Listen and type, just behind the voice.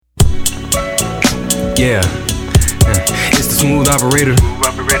Yeah, it's the smooth operator.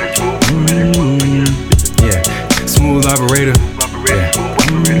 Yeah, smooth operator.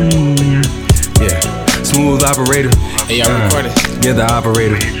 Yeah, smooth operator. Hey, y'all recording? Yeah, the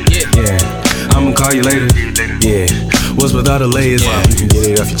operator. Yeah, I'ma call you later. Yeah. What's with all the layers? Yeah. You can get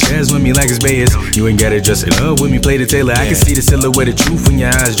it off your chest with me like it's Bayers. You ain't gotta dress it up with me, play the Taylor. I can see the silhouette of truth in your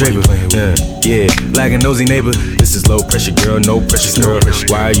eyes, Draper. Yeah, like a nosy neighbor. This is low pressure, girl, no pressure, girl.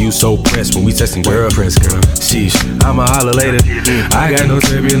 Why are you so pressed when we texting, girl? Press, girl. Sheesh, I'ma holler later. I got no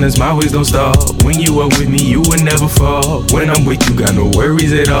turbulence, my ways don't stall. When you up with me, you would never fall. When I'm with you, got no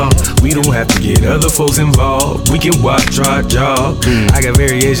worries at all. We don't have to get other folks involved. We can watch our job. I got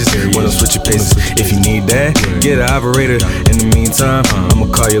variations, wanna switch your paces. If you need that, get an operator. In the meantime, I'ma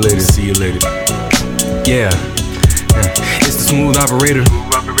call you later. See you later. Yeah, it's the smooth operator.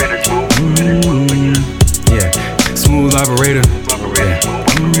 Yeah, smooth operator.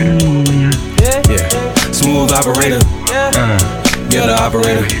 Yeah, smooth operator. Yeah, the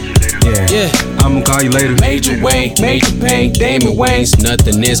operator. Yeah, I'ma call you later. Major way, major pain, Damon Wayans.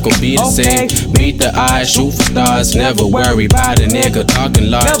 Nothing is gonna be the same. Meet the eyes, shoot for stars. Never worry about a nigga talking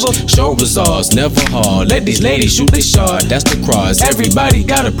large. Show results, never hard. Let these ladies shoot they shot. That's the cross. Everybody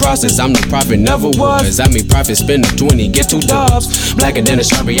got a process. I'm the prophet, never was. I mean, profit spend the 20, get 2 dubs. Blacker than a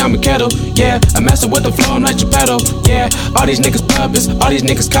Sharpie, I'm a kettle. Yeah, I mess with the flow, I'm like your pedal. Yeah, all these niggas puppets, all these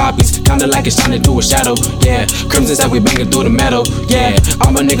niggas copies. Kinda like it's shining through a shadow. Yeah, crimson said we banging through the metal. Yeah,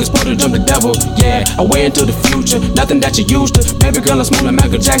 all my niggas supposed to jump the devil. Yeah, away into the future, nothing that you used to. Baby girl, I'm smooth like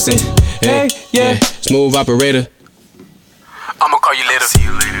Michael Jackson. Hey, yeah, smooth operator. I'ma call you later. See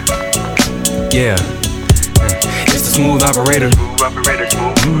you later. Yeah, it's the smooth operator.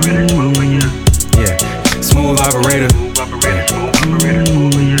 Yeah, smooth operator.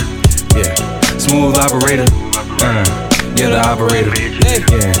 Yeah, smooth operator. Yeah, the operator.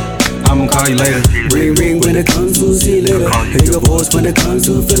 Yeah. I'ma call you later. Ring ring when it comes to see you later. Hear your voice when it comes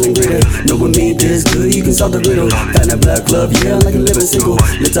to feeling greater. Know with me this good, you can solve the riddle. Find that black love, yeah, like a living single.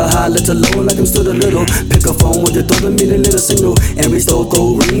 Little high, little low, like I'm still a little. Pick a phone with your throat and meet a little signal. And we still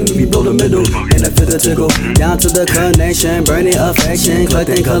go ring, we blow the middle. And I feel the tickle. Down to the connection, burning affection,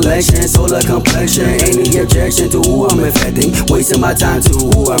 collecting collection, solar complexion. Any objection to who I'm infecting. Wasting my time to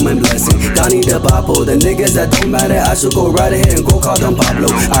who I'm in blessing. Donnie the Papo, the niggas that don't matter. I should go right ahead and go call them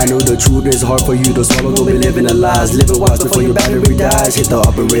Pablo. I know the truth is hard for you to swallow. Don't be living the lies. Living watch before your battery dies. Hit the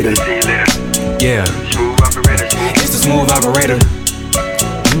operator. Yeah, it's the smooth operator.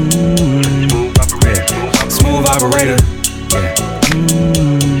 Smooth operator.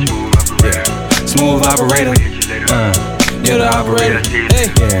 Yeah, smooth operator. Yeah, the operator.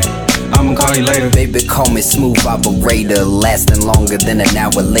 Yeah. I'ma call you later. Baby, call me smooth operator, lasting longer than an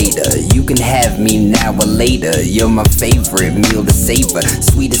hour later. You can have me now or later. You're my favorite meal to savor.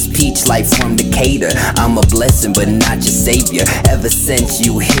 Sweetest peach like from Decatur. I'm a blessing, but not your savior. Ever since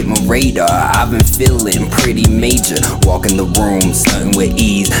you hit my radar, I've been feeling pretty major. Walking the room, stunting with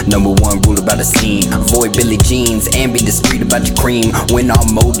ease. Number 1 rule about the scene: avoid Billie Jeans and be discreet about your cream. When our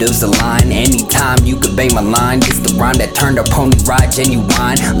motives align, anytime you could bang my line. It's the rhyme that turned a pony ride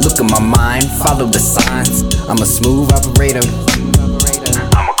genuine. Look at my mind, follow the signs. I'm a smooth operator.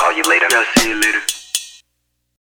 I'ma call you later. Yeah, see you later.